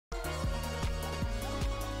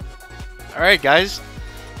Alright guys,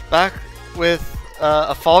 back with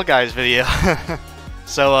a Fall Guys video.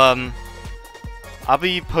 So I'll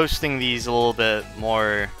be posting these a little bit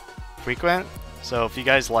more frequent, so if you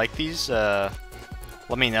guys like these, let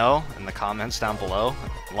me know in the comments down below.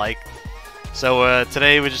 So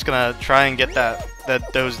today we're just gonna try and get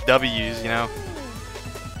those W's, you know.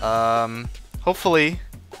 Hopefully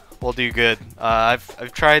we'll do good.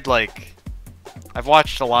 I've tried, like, I've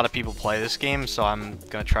watched a lot of people play this game, so I'm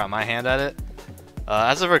gonna try my hand at it.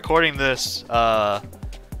 As of recording this,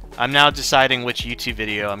 I'm now deciding which YouTube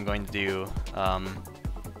video I'm going to do.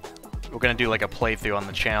 We're gonna do like a playthrough on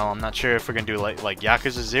the channel. I'm not sure if we're gonna do like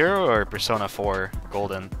Yakuza 0 or Persona 4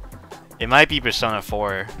 Golden. It might be Persona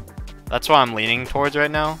 4. That's what I'm leaning towards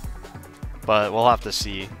right now, but we'll have to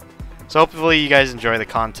see. So hopefully you guys enjoy the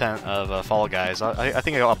content of Fall Guys. I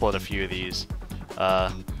think I'll upload a few of these.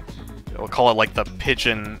 We'll call it like the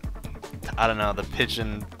Pigeon, I don't know, the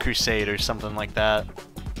Pigeon Crusade or something like that.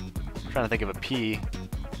 I'm trying to think of a P.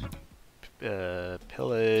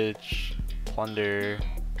 Pillage, plunder,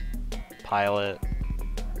 pilot,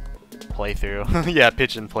 playthrough. Yeah,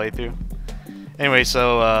 Pigeon playthrough. Anyway,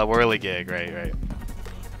 so whirly gig, right.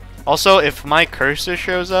 Also, if my cursor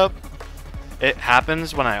shows up, it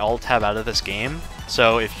happens when I alt tab out of this game.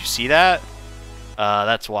 So if you see that,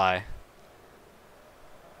 that's why.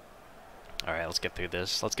 All right, let's get through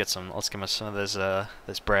this. Let's get some of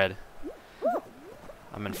this bread.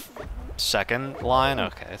 I'm in second line.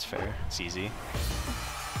 Okay, that's fair. It's easy.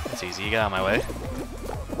 It's easy. Get out of my way.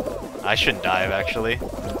 I shouldn't dive, actually.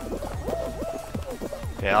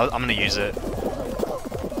 Yeah, I'm gonna use it.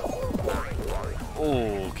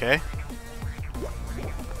 Ooh, okay.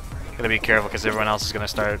 Gotta be careful because everyone else is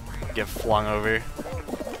gonna get flung over.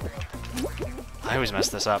 I always mess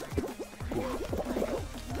this up.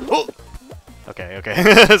 Oh. Okay.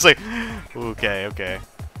 It's like, okay.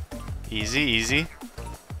 Easy.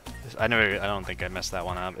 I don't think I messed that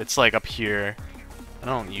one up. It's like up here. I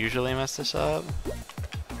don't usually mess this up.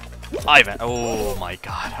 Oh my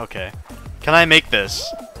god, okay. Can I make this?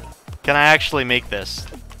 Can I actually make this?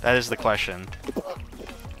 That is the question.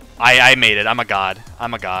 I made it. I'm a god. I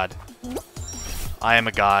am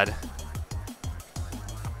a god.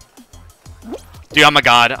 Dude, I'm a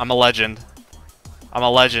god. I'm a legend.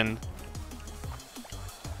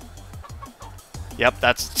 Yep,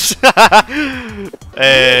 that's...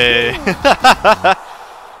 Hey!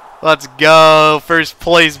 Let's go! First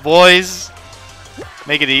place, boys!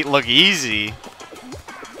 Make it look easy.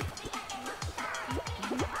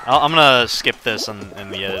 I'm gonna skip this in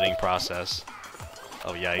the editing process.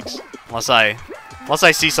 Oh, yikes. Unless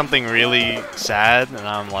I see something really sad, and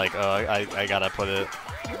I'm like, oh, I gotta put it.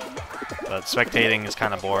 But spectating is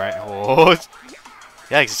kind of boring. Oh,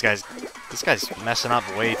 yikes, this guy's messing up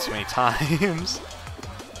way too many times.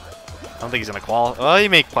 I don't think he's gonna qualify. Oh, he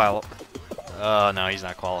may qualify. Oh, no, he's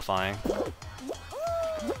not qualifying.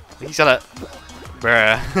 He's gotta...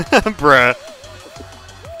 Bruh. Bruh.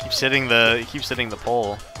 He keeps hitting the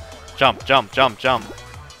pole. Jump.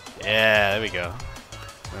 Yeah, there we go.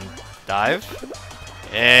 And dive.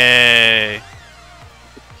 Hey.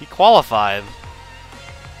 He qualified.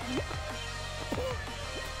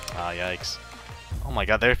 Ah, yikes. Oh my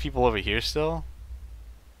god, there are people over here still?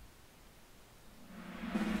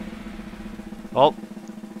 Well,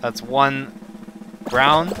 that's one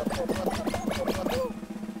round.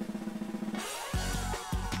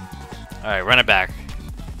 Alright, run it back.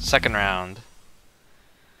 Second round.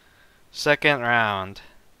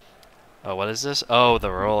 Oh, what is this? Oh, the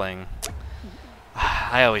rolling.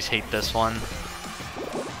 I always hate this one.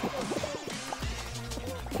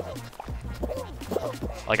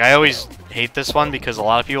 Like, I always hate this one because a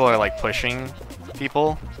lot of people are like pushing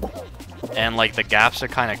people, and like the gaps are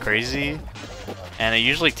kind of crazy, and it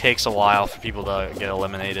usually takes a while for people to get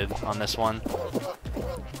eliminated on this one.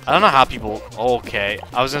 I don't know how people... Okay,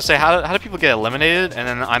 I was gonna say, how do people get eliminated, and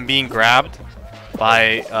then I'm being grabbed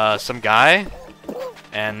by some guy,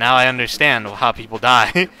 and now I understand how people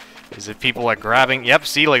die. Is it people are grabbing... Yep,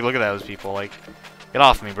 see, like, look at those people, like, get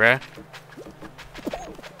off me, bruh.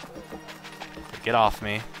 Get off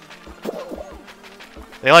me.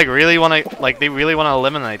 They like really want to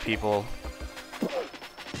eliminate people.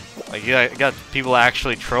 Like, you got people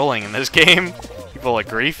actually trolling in this game. People like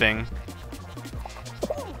griefing.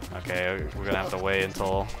 Okay, we're gonna have to wait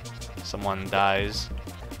until someone dies.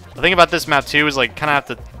 The thing about this map too is like kind of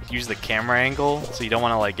have to use the camera angle, so you don't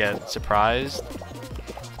want to like get surprised.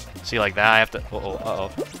 See, like that, I have to.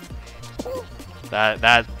 Uh-oh.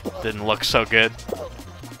 That didn't look so good.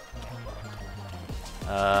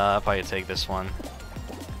 I'll probably take this one.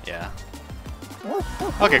 Yeah.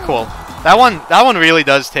 Okay, cool. That one really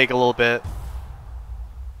does take a little bit.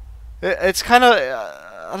 It's kind of,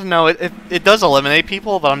 I don't know, it does eliminate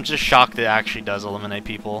people, but I'm just shocked it actually does eliminate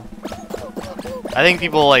people. I think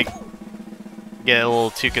people, like, get a little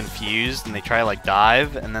too confused, and they try to, like,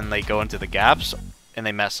 dive, and then they go into the gaps, and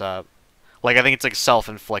they mess up. Like, I think it's, like,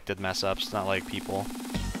 self-inflicted mess-ups, not, like, people.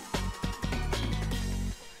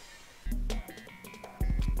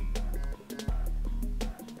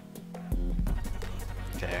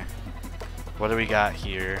 Okay. What do we got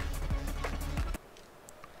here?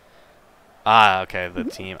 Ah, okay, the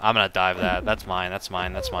team. I'm gonna dive that. That's mine, that's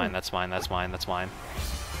mine, that's mine, that's mine, that's mine, that's mine.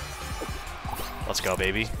 Let's go,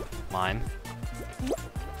 baby. Mine.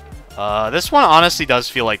 This one honestly does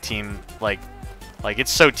feel like team, like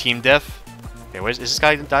it's so team diff. Okay, is this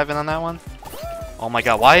guy diving on that one? Oh my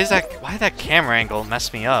god, why did that camera angle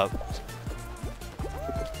mess me up?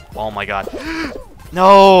 Oh my god.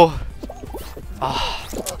 No! Ah.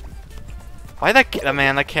 Why that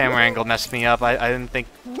camera angle messed me up. I didn't think.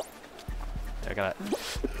 I gotta.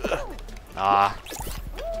 Ah.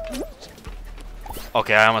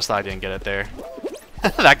 Okay, I almost thought I didn't get it there.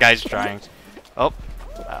 That guy's trying. Oh,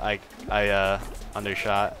 I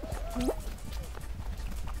undershot.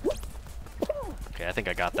 Okay, I think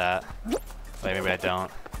I got that. Wait, maybe I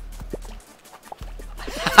don't.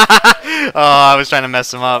 Oh, I was trying to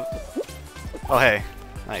mess him up. Oh, hey,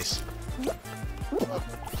 nice.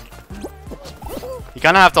 You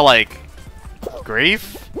kind of have to like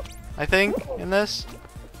grief, I think, in this.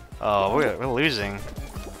 Oh, we're losing.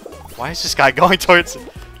 Why is this guy going towards?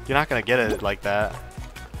 You're not gonna get it like that.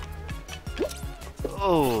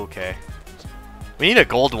 Oh, okay. We need a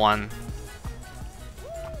gold one.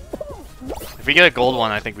 If we get a gold one,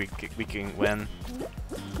 I think we can win.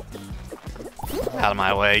 Out of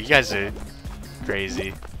my way. You guys are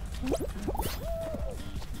crazy.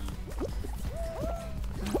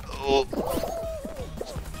 Oh.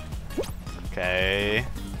 Okay.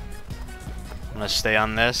 I'm gonna stay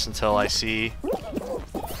on this until I see.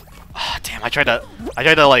 Ah, damn! I tried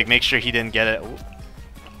to like make sure he didn't get it.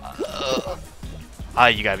 Ah,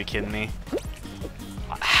 you gotta be kidding me.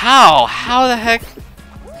 How? How the heck?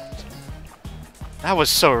 That was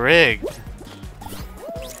so rigged.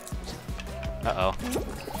 Uh-oh.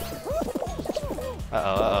 Uh-oh,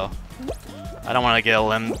 uh-oh. I don't want to get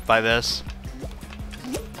eliminated by this.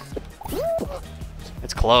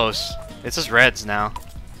 It's close. It's just reds now.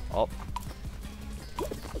 Oh.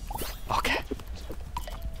 Okay.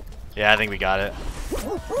 Yeah, I think we got it.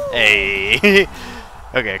 Hey.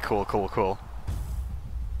 Okay, cool, cool, cool.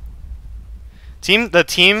 The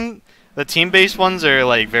team-based ones are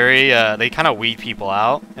like very they kind of weed people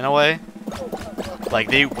out in a way. Like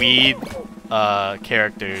they weed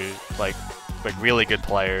characters, like really good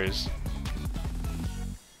players.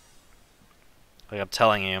 Like I'm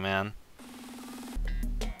telling you, man.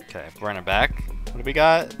 Okay, running back. What do we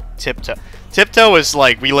got? Tiptoe. Tiptoe is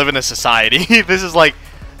like we live in a society. This is like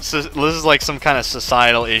some kind of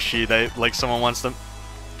societal issue that like someone wants to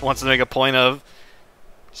make a point of.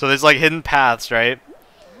 So there's like hidden paths, right?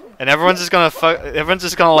 And everyone's just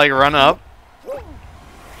gonna like run up,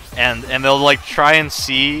 and they'll like try and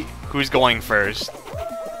see who's going first.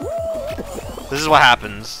 This is what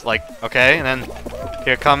happens. Like, okay, and then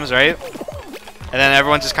here it comes, right? And then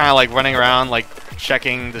everyone's just kind of like running around, like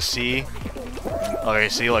checking to see. Okay,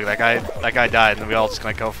 see, look, that guy died, and we all just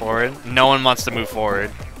gonna go forward. No one wants to move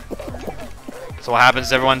forward. So what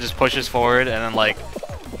happens? Everyone just pushes forward, and then like,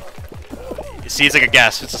 see, it's like a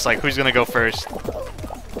guess. It's just like who's gonna go first.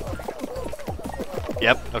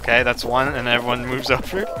 Yep. Okay, that's one, and then everyone moves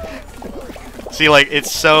over. See, like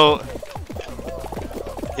it's so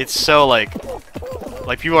like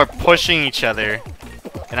people are pushing each other,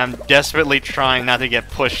 and I'm desperately trying not to get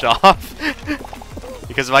pushed off.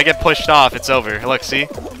 Because if I get pushed off, it's over. Look, see?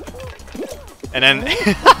 And then,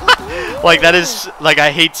 like, that is, like,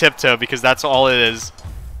 I hate Tiptoe because that's all it is.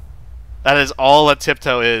 That is all a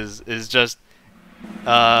Tiptoe is just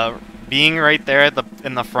being right there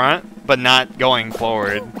in the front, but not going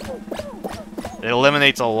forward. It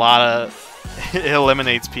eliminates a lot of, it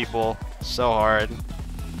eliminates people so hard.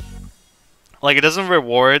 Like, it doesn't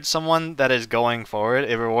reward someone that is going forward,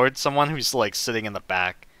 it rewards someone who's, like, sitting in the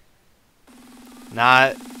back.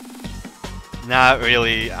 Not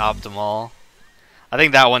really optimal. I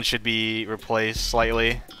think that one should be replaced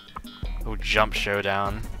slightly. Oh, jump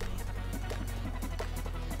showdown.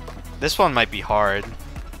 This one might be hard.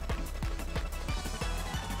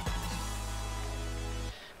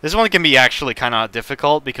 This one can be actually kind of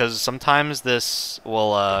difficult because sometimes this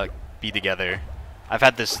will be together. I've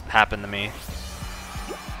had this happen to me.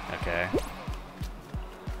 Okay.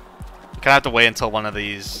 Kinda have to wait until one of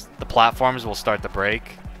the platforms will start to break.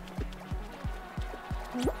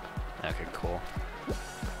 Okay, cool.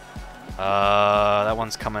 That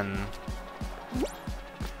one's coming.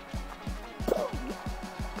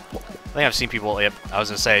 I think I've seen people, I was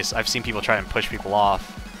gonna say, I've seen people try and push people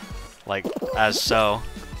off. Like, as so.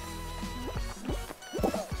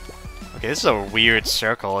 Okay, this is a weird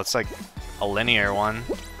circle. It's like a linear one.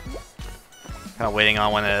 Kind of waiting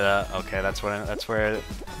on when it, okay, that's where it,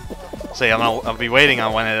 so yeah, I'll be waiting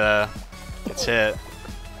on when it, gets hit.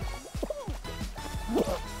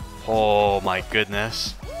 Oh my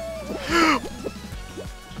goodness.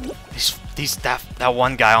 That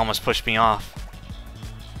one guy almost pushed me off.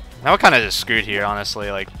 Now we're kind of just screwed here,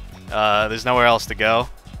 honestly. Like, there's nowhere else to go.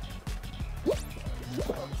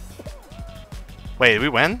 Wait, did we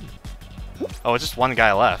win? Oh, it's just one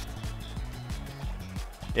guy left.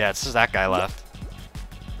 Yeah, it's just that guy left.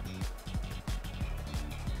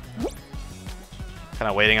 Kind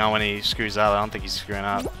of waiting on when he screws up. I don't think he's screwing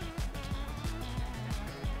up.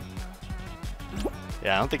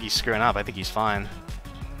 Yeah, I don't think he's screwing up. I think he's fine.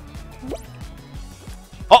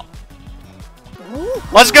 Oh!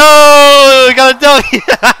 Let's go! We got a W!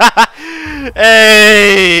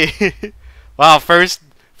 Hey! Wow, first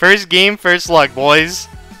game, first luck, boys.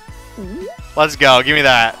 Let's go. Give me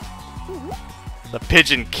that. The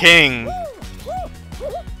Pigeon King.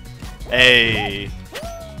 Hey.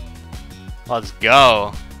 Let's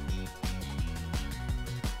go.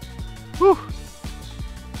 Whew.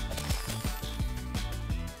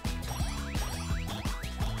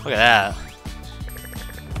 Look at that.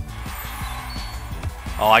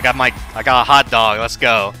 Oh, I got a hot dog. Let's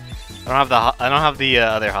go. I don't have the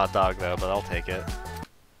other hot dog though, but I'll take it.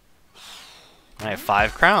 I have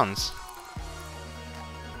 5 crowns.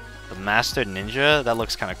 The Master Ninja, that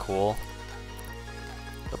looks kind of cool.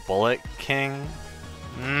 The Bullet King,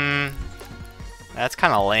 that's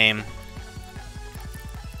kind of lame.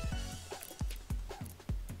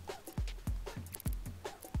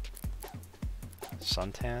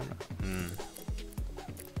 Suntan? I mean,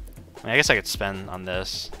 I guess I could spend on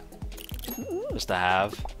this. Just to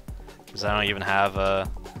have. Because I don't even have a...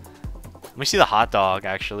 Let me see the hot dog,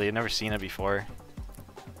 actually. I've never seen it before.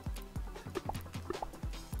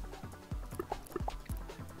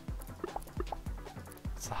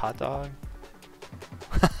 It's the hot dog.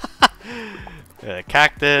 Yeah,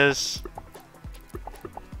 cactus.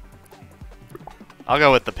 I'll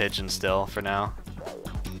go with the pigeon still, for now.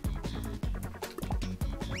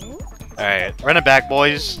 Alright, run it back,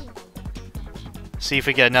 boys. See if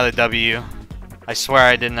we get another W. I swear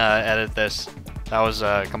I didn't edit this. That was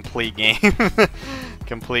a complete game.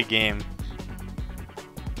 Complete game.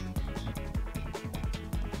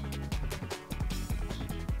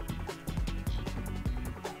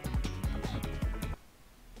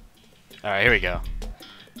 Alright, here we go.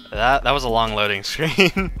 That was a long loading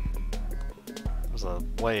screen. It was a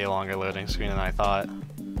way longer loading screen than I thought.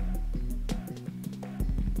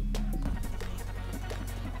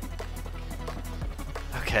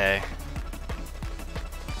 Okay.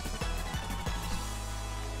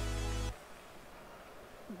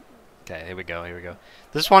 Okay, here we go, here we go.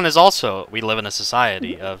 This one is also, we live in a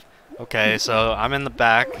society of, okay, so I'm in the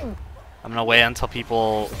back. I'm gonna wait until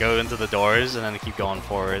people go into the doors and then keep going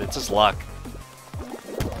forward. It's just luck.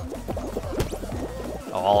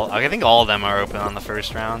 I think all of them are open on the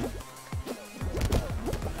first round.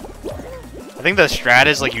 I think the strat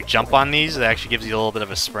is like you jump on these, it actually gives you a little bit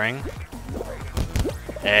of a spring.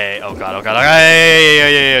 Hey, oh god, oh god,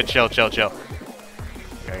 hey, chill.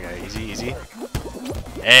 Okay, easy.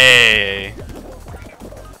 Hey.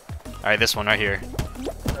 Alright, this one right here.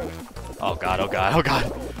 Oh god.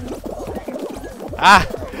 Ah!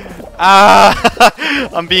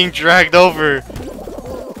 I'm being dragged over.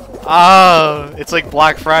 Ah! It's like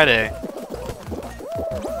Black Friday.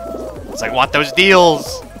 It's like, want those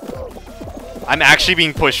deals? I'm actually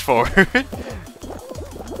being pushed forward.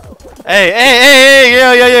 Hey,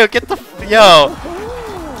 yo, get the, yo.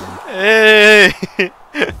 Hey.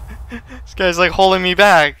 This guy's like holding me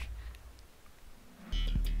back.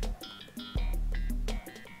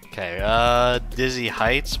 Okay, Dizzy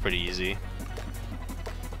Heights, pretty easy.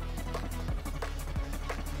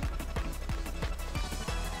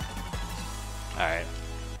 Alright.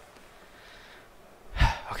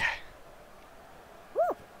 Okay.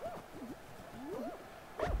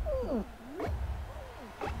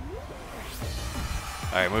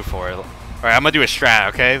 Alright, move forward. Alright, I'm gonna do a strat,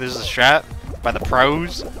 okay? This is a strat by the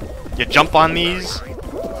pros. You jump on these,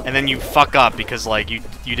 and then you fuck up because, like, you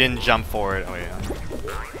didn't jump for it. Oh, yeah.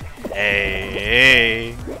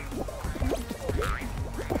 Hey.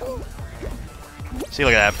 See,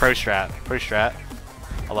 look at that, pro strat, pro strat.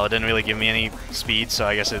 Although it didn't really give me any speed, so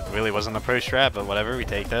I guess it really wasn't a pro strat, but whatever, we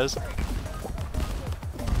take those.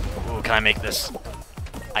 Ooh, can I make this?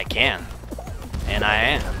 I can. And I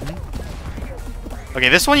am. Okay,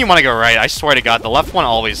 this one you want to go right. I swear to God, the left one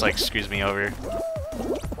always, like, screws me over.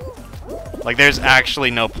 Like, there's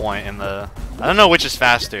actually no point in the... I don't know which is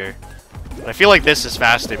faster. But I feel like this is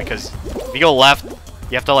faster, because if you go left,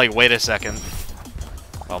 you have to, like, wait a second.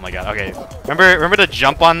 Oh my God, okay. Remember to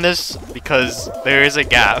jump on this, because there is a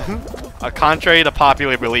gap. Contrary to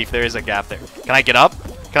popular belief, there is a gap there. Can I get up?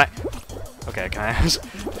 Can I... Okay, can I...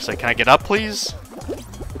 Just like, can I get up, please?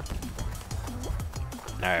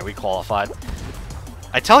 Alright, we qualified.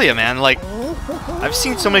 I tell you, man, like, I've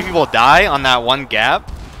seen so many people die on that one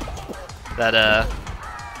gap that,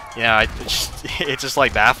 you know, it just,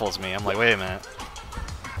 like, baffles me. I'm like, wait a minute.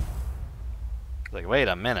 Like, wait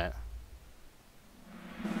a minute.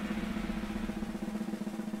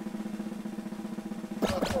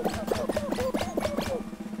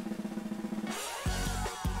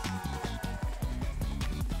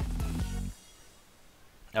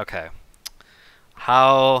 Okay.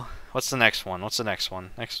 How... What's the next one? What's the next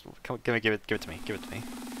one? Next, give it to me. Give it to me.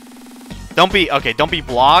 Don't be don't be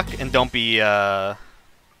block and don't be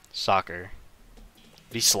soccer.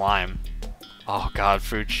 Be slime. Oh God,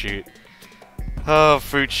 fruit shoot. Oh,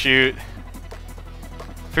 fruit shoot.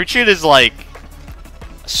 Fruit shoot is like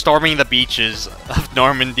storming the beaches of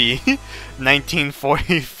Normandy,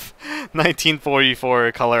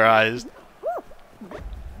 1944 colorized.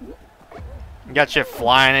 You got shit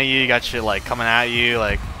flying at you. You got shit like coming at you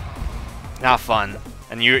like. Not fun,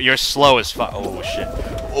 and you're slow as fuck. Oh shit!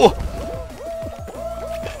 Oh,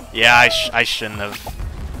 yeah, I shouldn't have.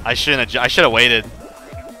 I should have waited.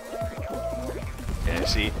 Okay,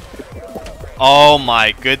 see. Oh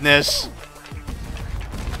my goodness.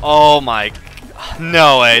 Oh my.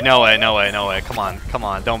 No way! No way! No way! No way! Come on! Come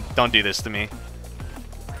on! Don't do this to me.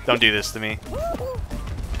 Don't do this to me.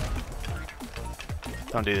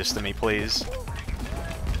 Don't do this to me, please.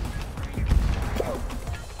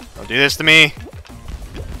 Don't do this to me.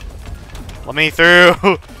 Let me through.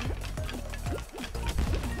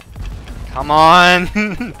 Come on.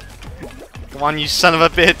 Come on, you son of a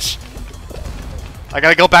bitch. I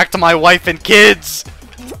gotta go back to my wife and kids.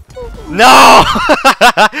 No.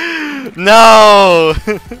 No.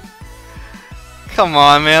 Come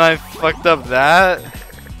on, man. I fucked up that.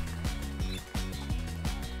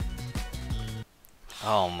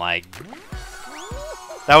 Oh my.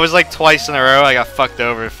 That was like twice in a row I got fucked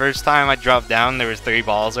over. First time I dropped down, there was 3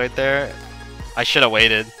 balls right there. I should have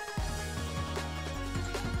waited.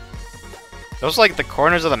 Those like the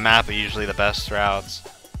corners of the map are usually the best routes.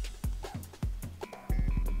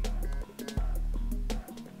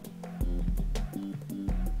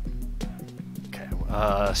 Okay,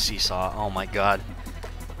 seesaw. Oh my God.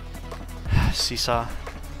 Seesaw.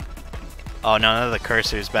 Oh no, the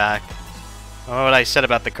cursor's back. I don't know what I said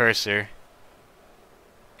about the cursor.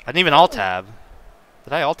 I didn't even alt-tab.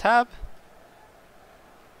 Did I alt-tab?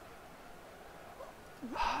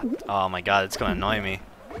 Oh my God, it's gonna annoy me.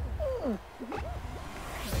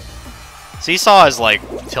 Seesaw is like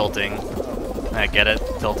tilting. I get it,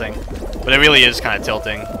 tilting. But it really is kind of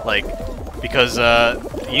tilting. Like, because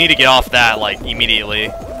you need to get off that like immediately.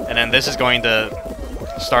 And then this is going to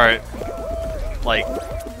start like...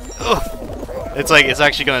 Ugh. It's like, it's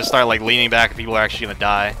actually gonna start like leaning back and people are actually gonna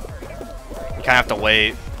die. You kinda have to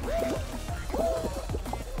wait.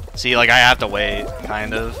 See, like, I have to wait,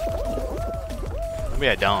 kind of. Maybe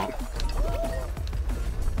I don't.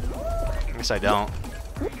 I guess I don't.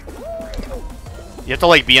 You have to,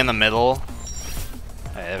 like, be in the middle.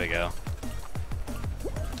 Hey, there we go.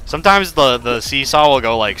 Sometimes the seesaw will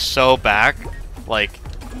go, like, so back, like,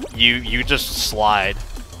 you just slide.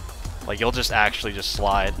 Like, you'll just actually just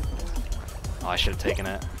slide. Oh, I should have taken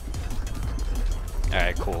it.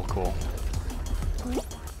 Alright, cool, cool.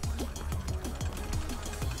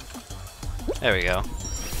 There we go.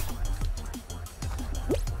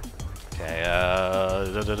 Okay,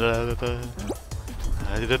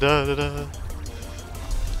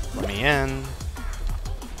 let me in.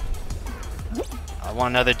 I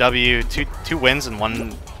want another W. Two wins in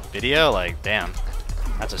one video? Like, damn.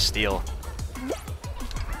 That's a steal.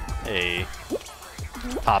 Hey.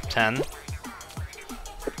 Top 10.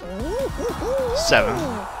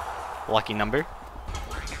 7. Lucky number.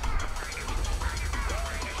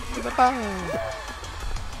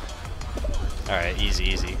 Alright, easy,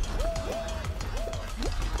 easy.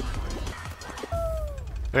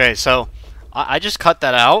 Okay, so I just cut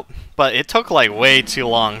that out, but it took like way too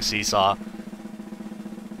long, Seesaw.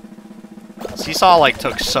 Seesaw like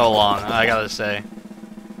took so long, I gotta say.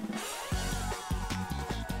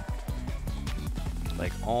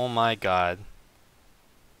 Like, oh my god.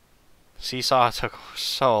 Seesaw took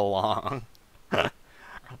so long.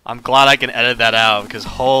 I'm glad I can edit that out, because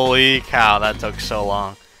holy cow, that took so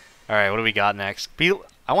long. Alright, what do we got next?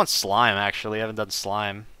 I want slime, actually. I haven't done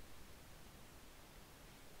slime.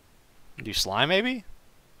 Do slime, maybe?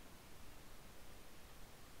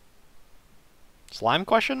 Slime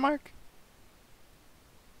question mark?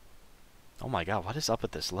 Oh my god, what is up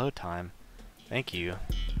with this load time? Thank you.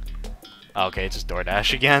 Okay, it's just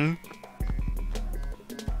DoorDash again.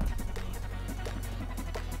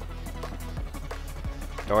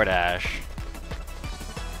 DoorDash.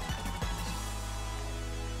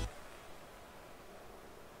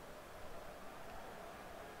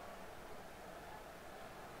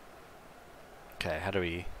 Okay, how do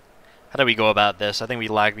we go about this? I think we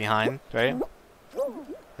lag behind, right?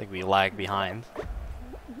 I think we lag behind.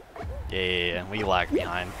 Yeah, we lag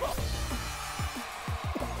behind.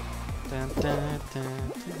 Dun, dun, dun,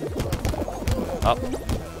 dun. Oh.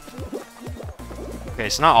 Okay,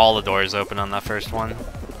 so not all the doors open on that first one.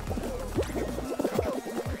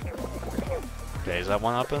 Okay, is that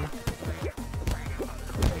one open?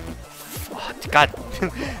 Oh, God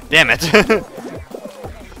damn it!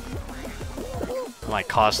 That might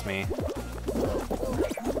cost me.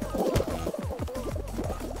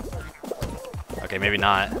 Okay, maybe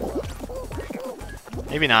not.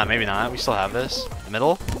 Maybe not, maybe not. We still have this. The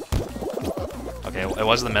middle? Okay, it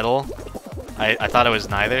was the middle. I thought it was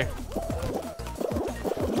neither.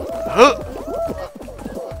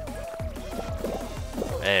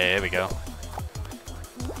 Hey, there we go.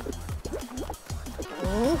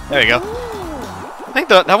 There we go. I think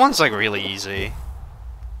that one's like really easy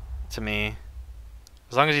to me.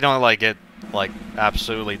 As long as you don't like get like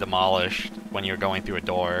absolutely demolished when you're going through a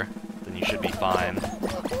door, then you should be fine.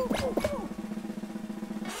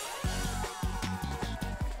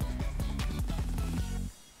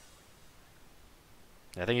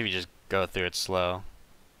 I think if you just go through it slow.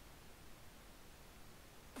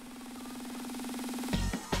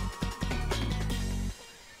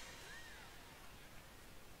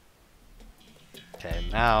 Okay,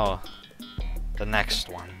 now the next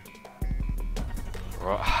one.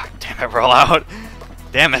 Damn it, roll out!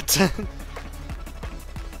 Damn it!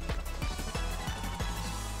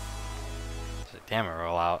 Damn it,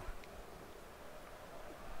 roll out.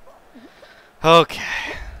 Okay.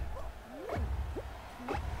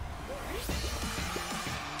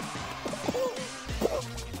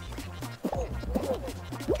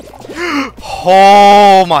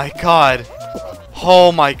 Oh my god.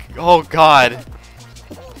 Oh my, oh god.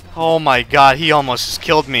 Oh my god, he almost just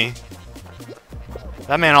killed me.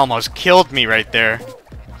 That man almost killed me right there.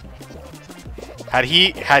 Had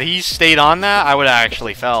he stayed on that, I would have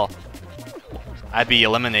actually fell. I'd be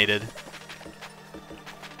eliminated.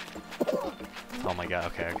 Oh my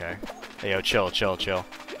god, okay, okay. Hey, yo, chill, chill, chill.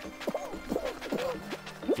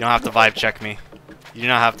 You don't have to vibe check me. You do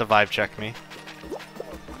not have to vibe check me.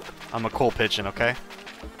 I'm a cool pigeon, okay?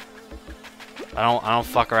 I don't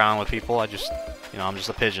fuck around with people. I just, you know, I'm just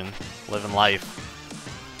a pigeon living life.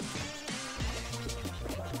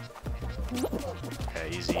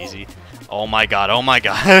 Okay, easy, easy. Oh my god, oh my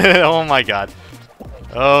god. Oh my god.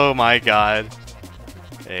 Oh my god.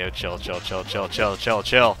 Hey, yo, chill, chill, chill, chill, chill, chill,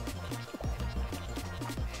 chill.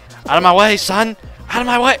 Out of my way, son! Out of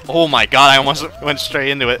my way! Oh my god, I almost went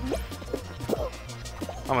straight into it.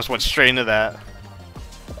 Almost went straight into that.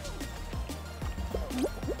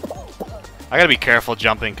 I gotta be careful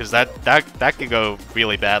jumping, because that could go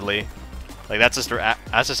really badly. Like, that's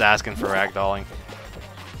just asking for ragdolling.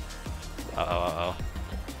 Uh-oh, uh-oh.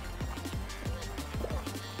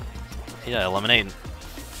 Yeah, eliminating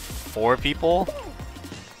 4 people?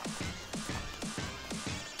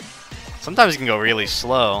 Sometimes it can go really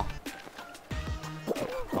slow.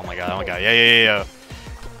 Oh my god, yeah, yeah, yeah, yeah.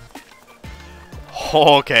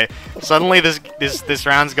 Oh, okay. Suddenly this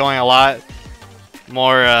round's going a lot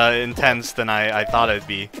more intense than I thought it'd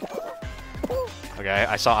be. Okay,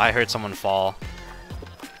 I heard someone fall.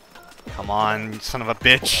 Come on, you son of a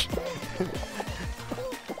bitch.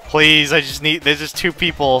 Please, there's just 2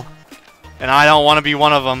 people. And I don't want to be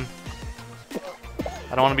one of them.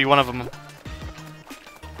 I don't want to be one of them.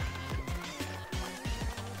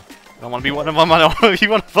 I don't want to be one of them. I don't want to be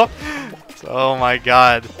one of them. Oh my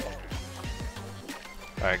god.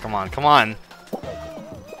 Alright, come on, come on.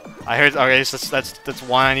 I heard. Okay, so that's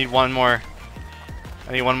one. I need one more.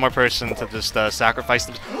 I need one more person to just sacrifice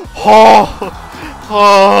them. Oh,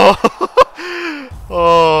 oh,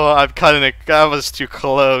 oh! I'm cutting it. That was too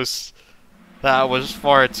close. That was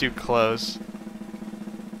far too close.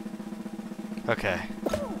 Okay.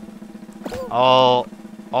 All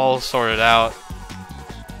sorted out.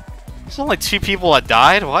 There's only 2 people that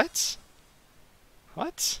died? What?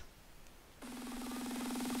 What?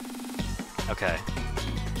 Okay.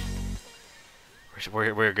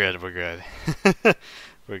 We're good, we're good.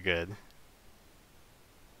 We're good.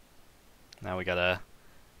 Now we gotta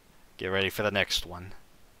get ready for the next one.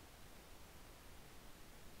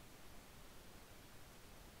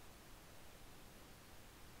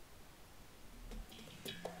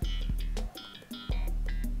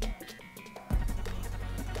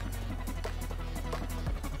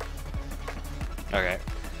 Okay.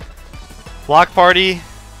 Block party.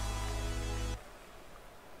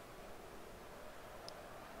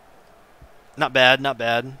 Not bad, not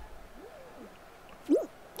bad.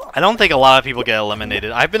 I don't think a lot of people get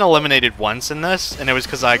eliminated. I've been eliminated once in this, and it was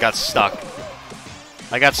because I got stuck.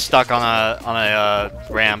 I got stuck on a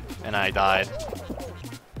ramp, and I died.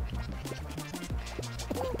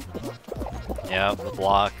 Yep, the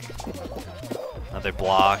block. Another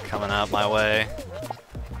block coming up my way.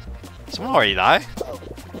 Someone already died?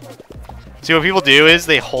 See, what people do is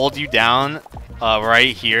they hold you down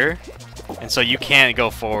right here, and so you can't go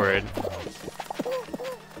forward.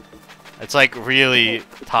 It's like really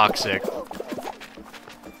toxic.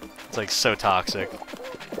 It's like so toxic.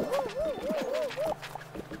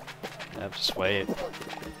 Yep, just wait.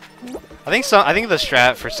 I think the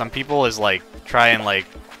strat for some people is like try and like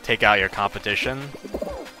take out your competition.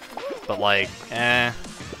 But like, I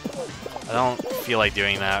don't feel like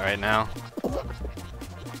doing that right now.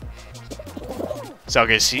 So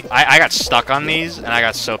okay, see, I got stuck on these and I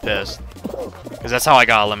got so pissed. Because that's how I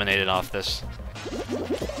got eliminated off this.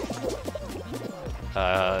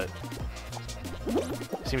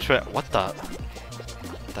 Seems what the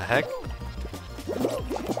heck?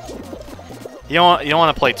 You don't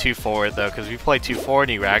want to play too forward though, because if you play too forward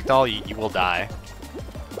and you ragdoll, you will die.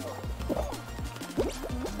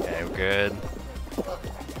 Okay, we're good.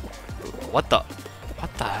 What the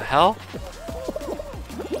hell?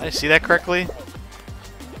 Did I see that correctly?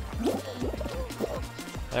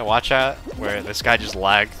 Did I watch that where this guy just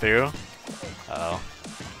lagged through? Uh-oh.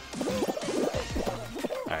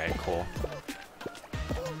 Alright, cool.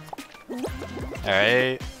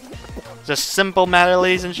 Alright. It's a simple matter,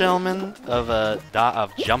 ladies and gentlemen,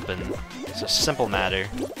 of jumping. It's a simple matter.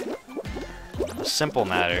 A simple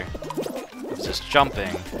matter of just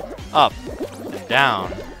jumping up and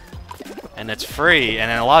down. And it's free, and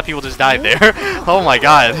then a lot of people just died there. Oh my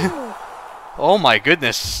god. Oh my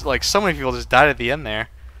goodness. Like, so many people just died at the end there.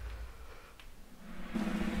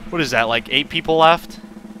 What is that, like 8 people left?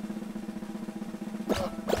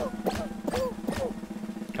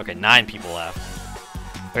 Okay, 9 people left.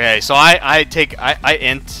 Okay, so I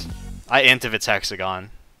int if it's hexagon.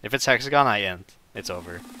 If it's hexagon, I int. It's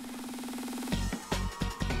over.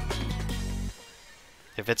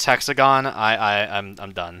 If it's hexagon,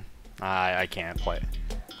 I'm done. I can't play.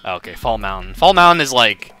 Okay, Fall Mountain. Fall Mountain is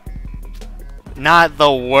like not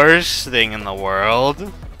the worst thing in the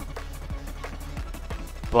world,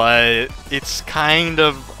 but it's kind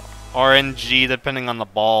of RNG depending on the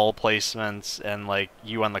ball placements and like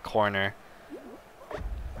you on the corner.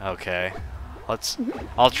 Okay,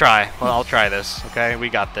 I'll try. Well, I'll try this. Okay, we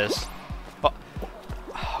got this. Oh,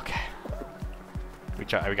 okay. We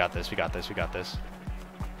got this. We got this. We got this.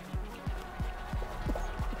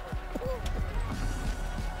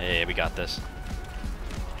 Hey, we got this.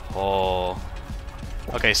 Oh.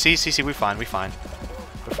 Okay, see, we fine. We're fine.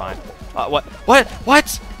 What? What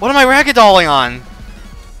am I ragdolling on?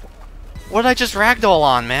 What did I just ragdoll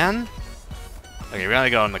on, man? Okay, we're gonna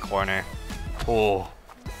go in the corner. Oh.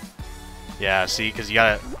 Yeah, see, because you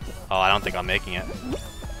gotta... Oh, I don't think I'm making it.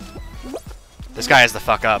 This guy has to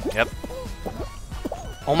fuck up. Yep.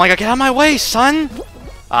 Oh my god, get out of my way, son!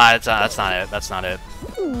 Ah, that's not it. That's not it.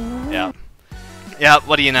 Yep. Yep,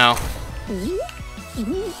 what do you know?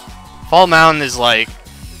 Fall Mountain is like...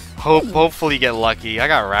 Hopefully you get lucky. I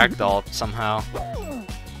got ragdolled somehow.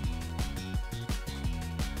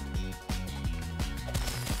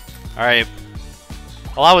 Alright.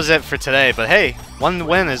 Well, that was it for today, but hey, 1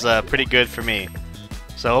 win is pretty good for me.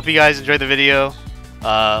 So I hope you guys enjoyed the video.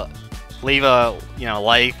 Leave a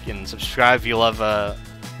like and subscribe if you love the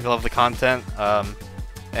content.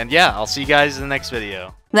 And yeah, I'll see you guys in the next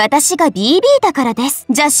video. 私が BB だからです。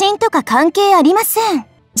邪神とか関係ありません。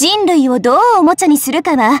人類をどうおもちゃにする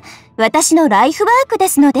かは私のライフワークで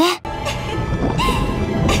すので。声は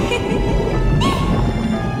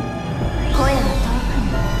遠く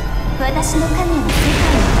に、私の影は世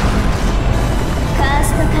界に。カー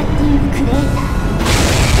ストカッティングクレーター。